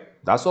 Right,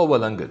 that's all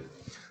well and good.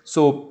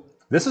 So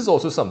this is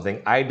also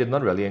something I did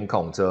not really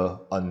encounter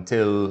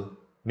until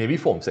maybe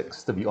Form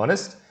 6, to be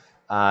honest.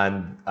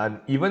 And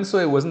even so,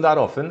 it wasn't that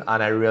often,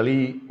 and I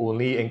really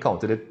only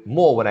encountered it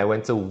more when I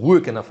went to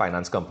work in a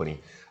finance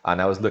company.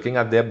 And I was looking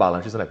at their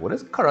balance sheets and like, what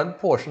is current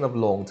portion of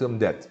long-term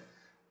debt?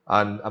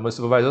 And my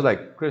supervisor was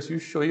like, Chris, you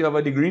sure you have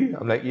a degree?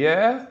 I'm like,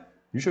 yeah.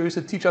 You sure you used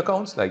to teach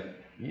accounts? Like,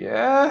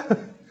 yeah.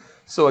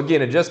 So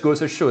again, it just goes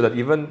to show that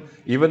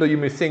even though you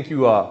may think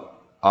you are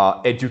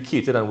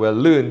educated and well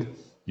learned,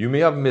 you may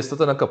have missed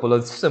out on a couple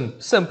of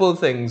simple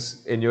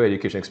things in your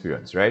education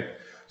experience, right?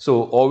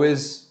 So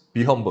always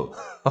be humble,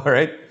 all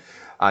right?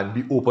 And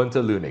be open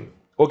to learning.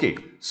 Okay,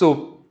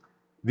 so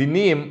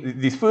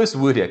the first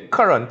word here,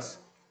 current,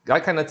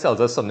 that kind of tells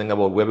us something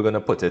about where we're going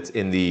to put it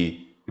in the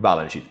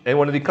balance sheet, in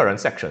one of the current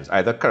sections,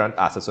 either current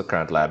assets or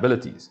current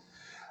liabilities.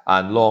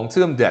 And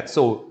long-term debt.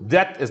 So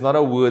debt is not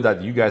a word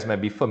that you guys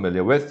might be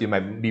familiar with. You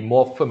might be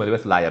more familiar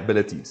with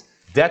liabilities.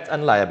 Debt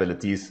and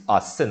liabilities are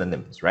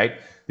synonyms,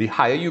 right? The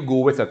higher you go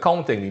with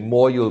accounting, the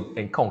more you'll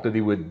encounter the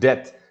word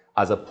debt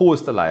as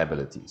opposed to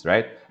liabilities,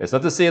 right? It's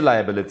not to say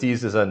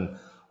liabilities is an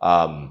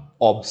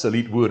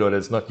obsolete word or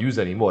it's not used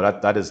anymore.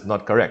 That is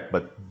not correct.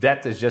 But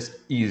debt is just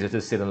easier to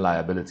say than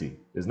liability,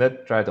 isn't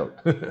it? Try it out.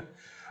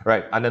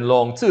 Right, and then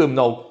long term.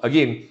 Now,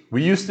 again,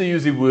 we used to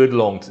use the word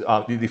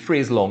the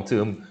phrase long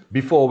term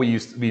before we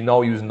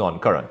now use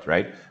non-current,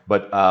 right?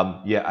 But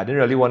yeah, I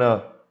didn't really want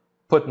to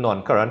put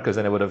non-current because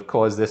then it would have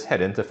caused this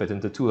heading to fit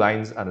into 2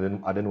 lines,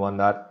 and I didn't want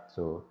that.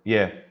 So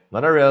yeah,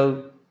 not a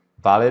real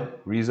valid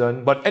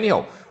reason. But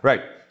anyhow,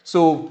 right.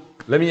 So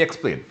let me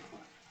explain.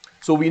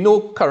 So we know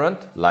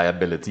current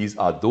liabilities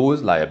are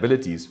those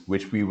liabilities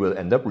which we will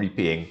end up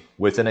repaying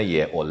within a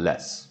year or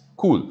less.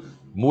 Cool.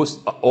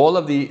 All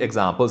of the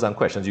examples and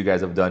questions you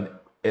guys have done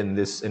in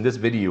this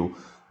video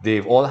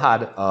they've all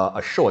had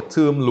a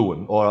short-term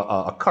loan or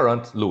a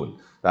current loan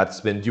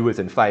that's been due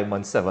within 5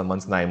 months, 7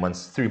 months, 9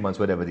 months, 3 months,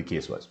 whatever the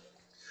case was.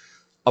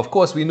 Of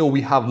course, we know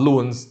we have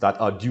loans that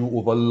are due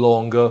over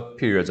longer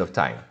periods of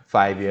time,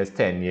 5 years,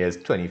 10 years,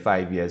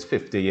 25 years,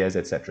 50 years,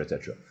 etc.,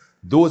 etc.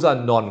 Those are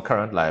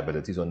non-current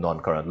liabilities or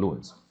non-current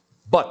loans.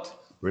 But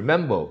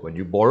remember, when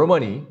you borrow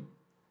money,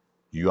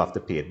 you have to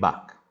pay it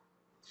back.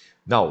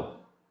 Now,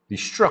 the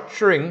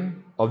structuring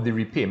of the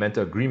repayment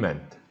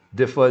agreement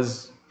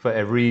differs for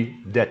every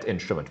debt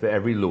instrument, for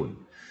every loan.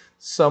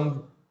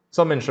 Some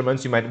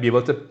instruments you might be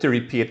able to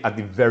repay it at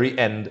the very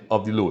end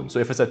of the loan. So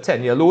if it's a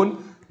 10-year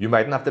loan, you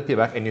mightn't have to pay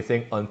back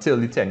anything until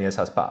the 10 years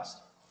has passed.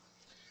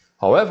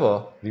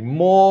 However, the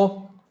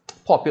more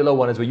popular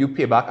one is where you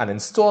pay back an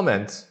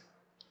installment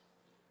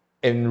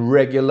in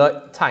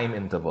regular time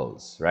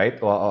intervals,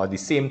 right? Or the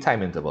same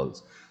time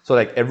intervals. So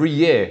like every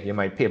year, you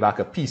might pay back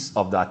a piece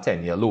of that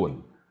 10-year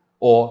loan,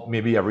 or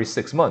maybe every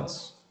 6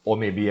 months, or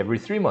maybe every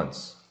 3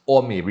 months,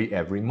 or maybe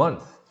every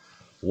month.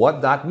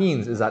 What that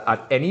means is that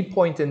at any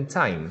point in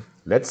time,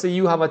 let's say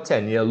you have a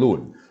 10-year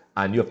loan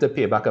and you have to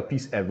pay back a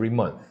piece every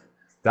month.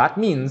 That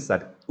means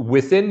that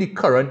within the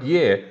current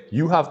year,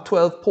 you have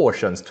 12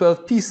 portions,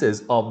 12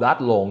 pieces of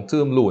that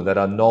long-term loan that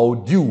are now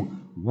due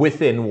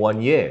within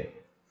 1 year.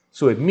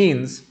 So it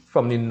means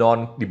from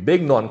the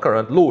big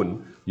non-current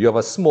loan, you have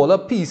a smaller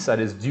piece that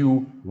is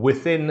due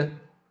within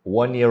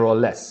 1 year or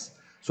less.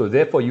 So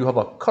therefore, you have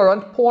a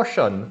current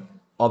portion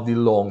of the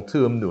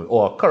long-term loan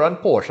or a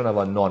current portion of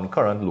a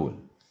non-current loan.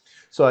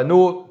 So I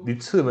know the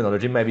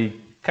terminology might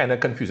be kind of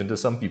confusing to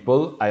some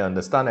people. I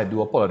understand. I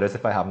do apologize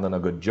if I haven't done a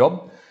good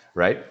job,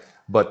 right?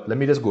 But let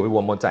me just go over it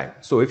one more time.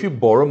 So if you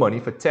borrow money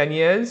for 10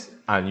 years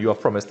and you are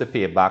promised to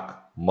pay it back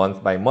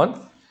month by month,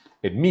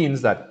 it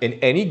means that in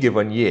any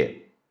given year,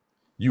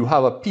 you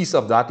have a piece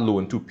of that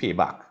loan to pay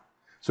back.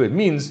 So it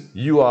means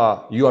you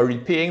are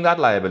repaying that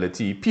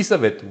liability, piece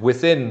of it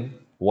within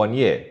 1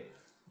 year.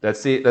 Let's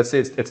say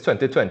it's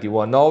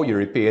 2021 now, you're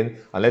repaying,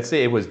 and let's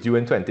say it was due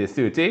in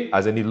 2030,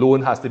 as in the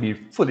loan has to be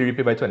fully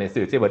repaid by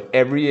 2030, but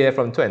every year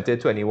from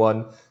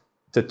 2021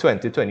 to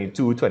 2022,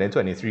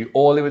 2023,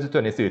 all the way to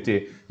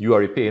 2030, you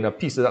are repaying a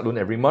piece of that loan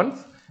every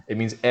month. It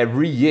means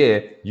every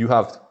year you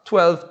have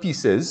 12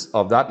 pieces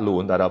of that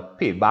loan that are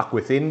paid back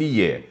within the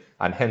year,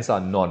 and hence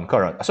are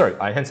non-current.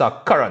 And hence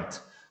are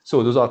current.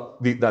 So those are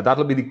that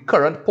will be the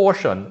current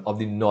portion of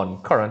the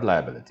non-current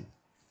liability.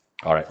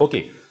 All right,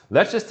 okay.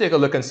 Let's just take a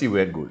look and see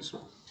where it goes.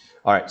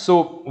 All right,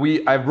 so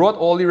I brought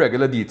all the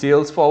regular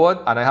details forward,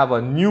 and I have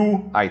a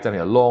new item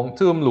here,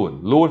 long-term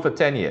loan for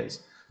 10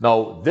 years.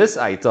 Now, this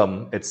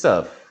item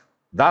itself,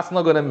 that's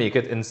not going to make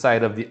it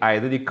inside of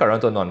either the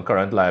current or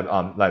non-current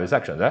liability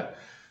sections.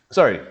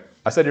 Sorry,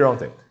 I said the wrong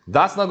thing.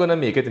 That's not going to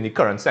make it in the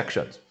current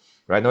sections.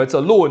 Right now, it's a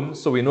loan,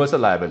 so we know it's a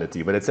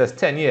liability, but it says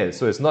 10 years,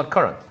 so it's not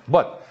current.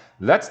 But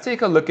let's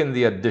take a look in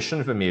the addition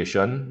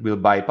information. We'll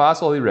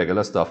bypass all the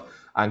regular stuff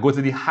and go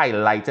to the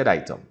highlighted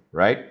item,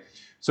 right?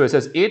 So it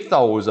says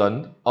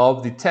 8,000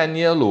 of the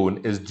 10-year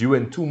loan is due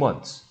in 2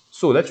 months.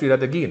 So let's read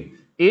that again.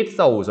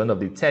 8,000 of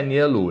the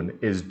 10-year loan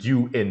is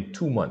due in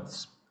 2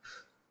 months.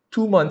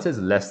 2 months is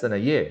less than a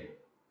year.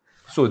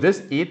 So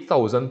this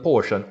 8,000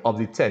 portion of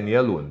the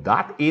 10-year loan,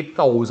 that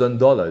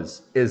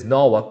 $8,000 is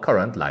now a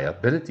current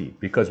liability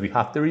because we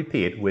have to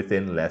repay it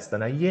within less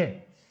than a year.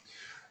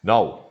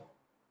 Now,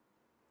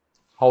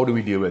 how do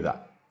we deal with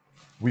that?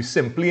 We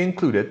simply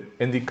include it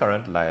in the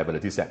current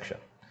liability section,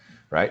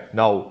 right?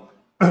 Now,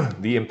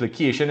 the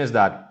implication is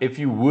that if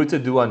you were to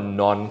do a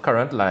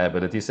non-current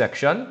liability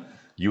section,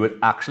 you would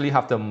actually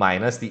have to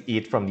minus the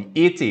 8 from the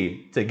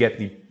 80 to get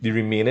the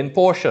remaining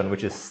portion,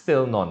 which is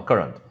still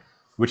non-current,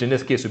 which in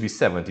this case would be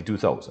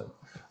 $72,000.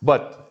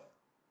 But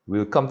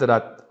we'll come to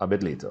that a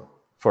bit later.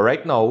 For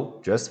right now,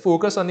 just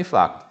focus on the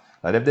fact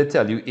that if they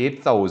tell you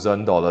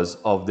 $8,000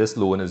 of this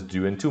loan is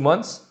due in 2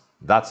 months,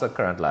 that's a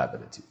current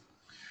liability.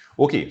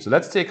 Okay, so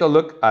let's take a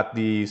look at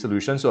the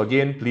solution. So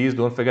again, please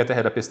don't forget to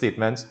head up your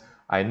statements.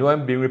 I know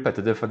I'm being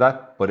repetitive for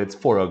that, but it's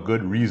for a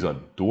good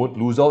reason. Don't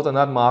lose out on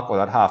that mark or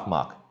that half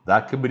mark.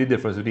 That could be the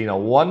difference between a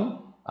 1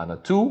 and a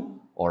 2,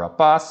 or a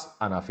pass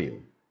and a fail.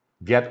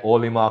 Get all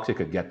the marks you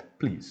could get,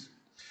 please.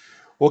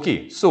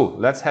 Okay, so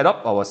let's head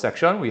up our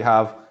section. We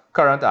have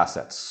current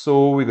assets.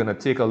 So we're going to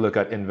take a look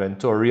at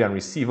inventory and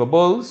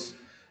receivables,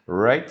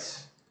 right?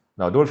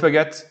 Now, don't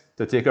forget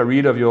to take a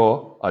read of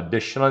your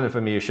additional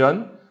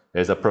information.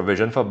 There's a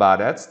provision for bad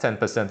debts,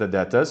 10% of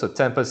debtors. So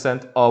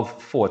 10%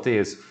 of 40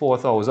 is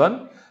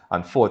 4,000,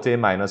 and 40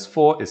 minus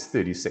 4 is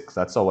 36.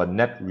 That's our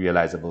net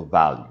realizable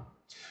value.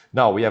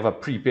 Now, we have a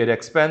prepaid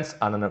expense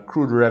and an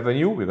accrued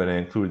revenue. We're going to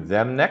include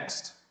them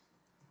next.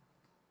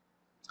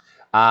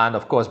 And,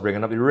 of course,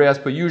 bringing up the arrears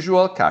per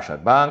usual, cash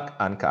at bank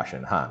and cash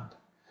in hand.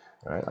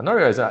 All right? I now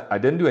realize I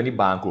didn't do any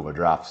bank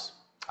overdrafts.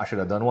 I should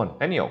have done one.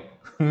 Anyhow,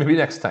 maybe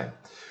next time.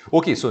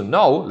 Okay, so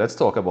now let's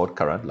talk about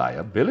current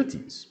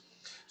liabilities.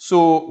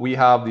 So we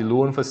have the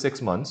loan for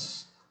 6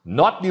 months,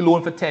 not the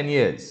loan for 10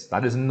 years.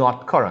 That is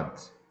not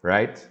current,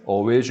 right?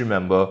 Always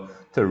remember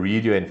to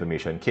read your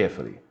information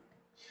carefully.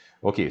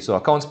 Okay, so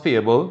accounts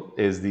payable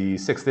is the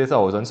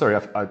 60,000. Sorry,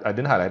 I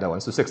didn't highlight that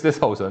one. So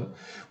 60,000.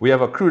 We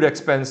have accrued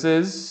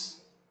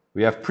expenses,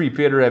 we have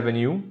prepaid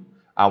revenue,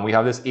 and we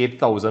have this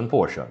 8,000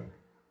 portion.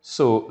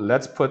 So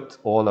let's put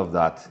all of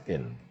that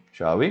in,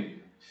 shall we?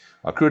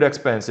 Accrued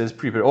expenses,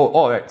 prepaid. Oh,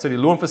 all right. So the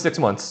loan for 6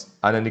 months,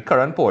 and then the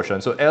current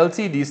portion. So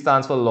LTD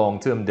stands for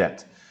long-term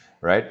debt,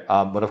 right?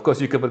 But of course,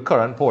 you could put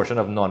current portion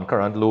of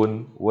non-current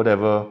loan,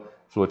 whatever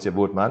floats your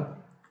boat, man,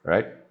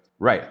 right?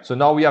 Right. So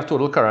now we have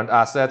total current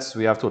assets,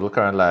 we have total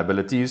current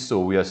liabilities.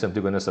 So we are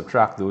simply going to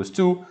subtract those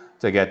two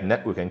to get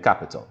net working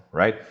capital,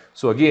 right?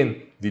 So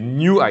again, the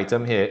new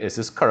item here is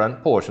this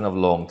current portion of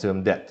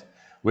long-term debt,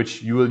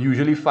 which you will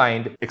usually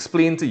find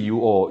explained to you,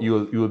 or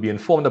you will be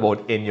informed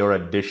about in your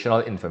additional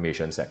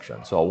information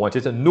section. So I want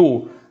you to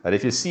know that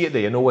if you see it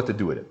there, you know what to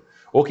do with it.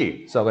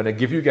 Okay, so I'm going to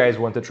give you guys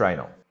one to try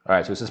now. All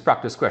right, so this is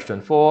practice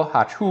question 4,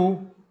 hatch who,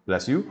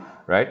 bless you,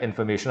 right?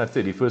 Information at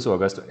 31st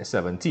August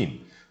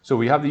 2017. So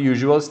we have the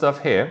usual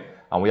stuff here,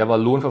 and we have a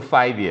loan for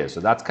 5 years. So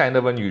that's kind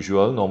of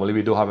unusual. Normally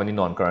we don't have any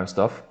non-current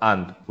stuff,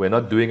 and we're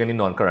not doing any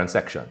non-current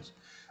sections.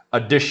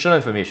 Additional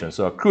information,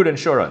 so accrued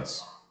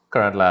insurance,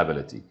 current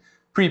liability.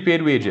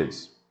 Prepaid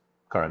wages,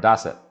 current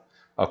asset.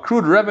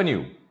 Accrued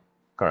revenue,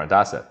 current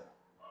asset.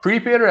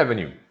 Prepaid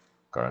revenue,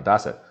 current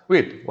asset.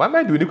 Wait, why am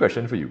I doing the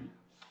question for you?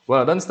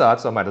 Well, I done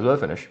start, so I might as well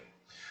finish.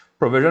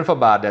 Provision for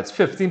bad debts,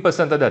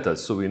 15% of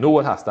debtors, so we know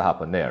what has to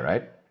happen there,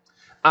 right?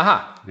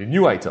 Aha, the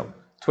new item.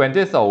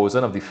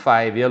 20,000 of the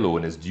 5-year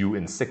loan is due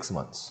in 6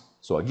 months.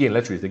 So again,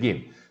 let's read it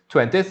again.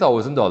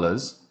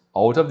 $20,000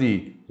 out of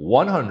the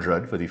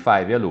 100 for the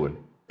 5-year loan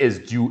is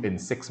due in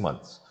 6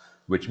 months,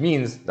 which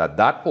means that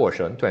that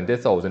portion,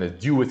 20,000,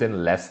 is due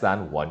within less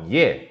than 1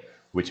 year,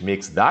 which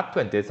makes that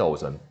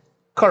 20,000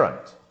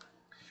 current.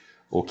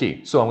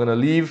 Okay, so I'm going to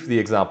leave the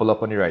example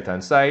up on the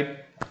right-hand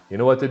side. You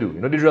know what to do.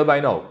 You know the drill by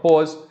now.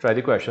 Pause, try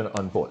the question,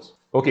 unpause.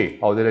 Okay,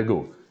 how did it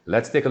go?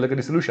 Let's take a look at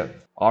the solution.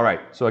 All right,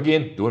 so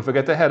again, don't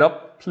forget to head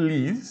up,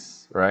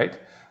 please, right?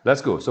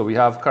 Let's go. So we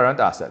have current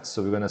assets.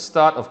 So we're going to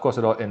start, of course,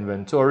 with our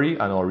inventory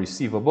and our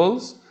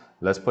receivables.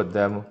 Let's put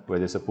them where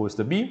they're supposed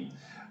to be.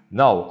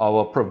 Now,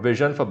 our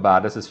provision for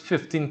bad debts is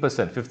 15%.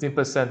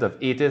 15% of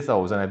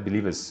 80,000, I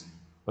believe, is,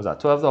 what's that,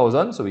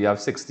 12,000? So we have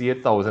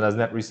 68,000 as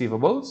net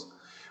receivables.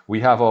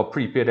 We have our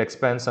prepaid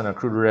expense and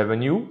accrued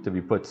revenue to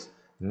be put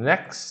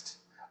next.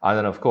 And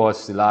then, of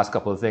course, the last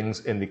couple of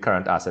things in the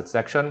current asset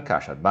section,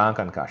 cash at bank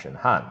and cash in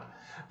hand.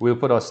 We'll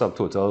put our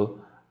subtotal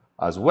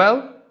as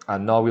well.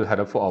 And now we'll head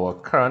up for our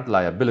current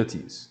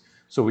liabilities.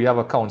 So we have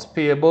accounts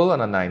payable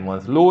and a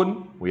 9-month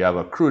loan. We have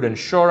accrued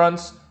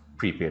insurance,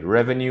 prepaid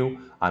revenue,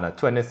 and a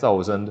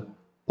 20,000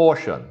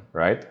 portion,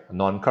 right? A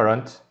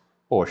non-current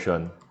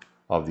portion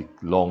of the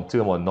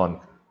long-term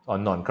or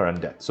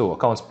non-current debt. So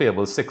accounts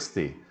payable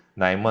 60,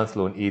 9-month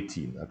loan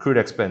 18, accrued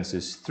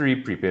expenses 3,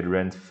 prepaid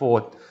rent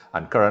 4,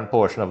 and current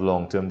portion of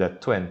long-term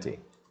debt 20.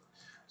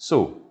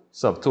 So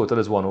subtotal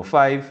is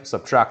 105.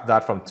 Subtract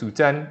that from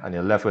 210, and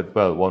you're left with,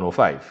 well,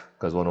 105,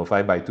 because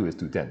 105 by 2 is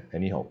 210.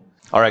 Anyhow.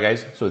 All right,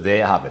 guys. So there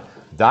you have it.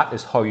 That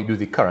is how you do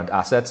the current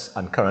assets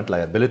and current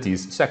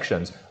liabilities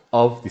sections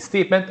of the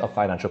statement of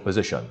financial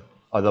position,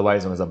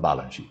 otherwise known as a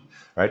balance sheet.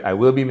 Right? I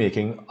will be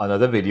making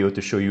another video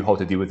to show you how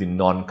to deal with the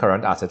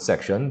non-current asset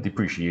section,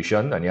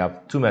 depreciation, and you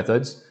have 2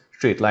 methods: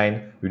 straight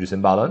line,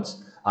 reducing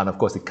balance, and of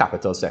course the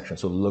capital section.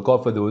 So look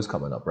out for those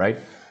coming up, right?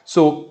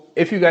 So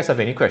if you guys have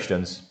any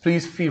questions,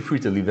 please feel free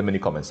to leave them in the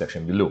comment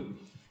section below.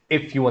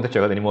 If you want to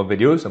check out any more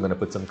videos, I'm going to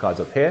put some cards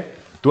up here.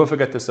 Don't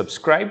forget to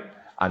subscribe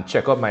and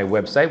check out my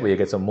website where you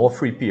get some more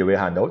free POA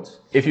handouts.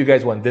 If you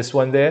guys want this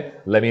one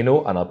there, let me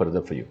know and I'll put it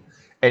up for you.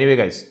 Anyway,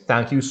 guys,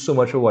 thank you so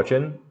much for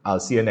watching. I'll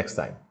see you next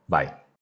time. Bye.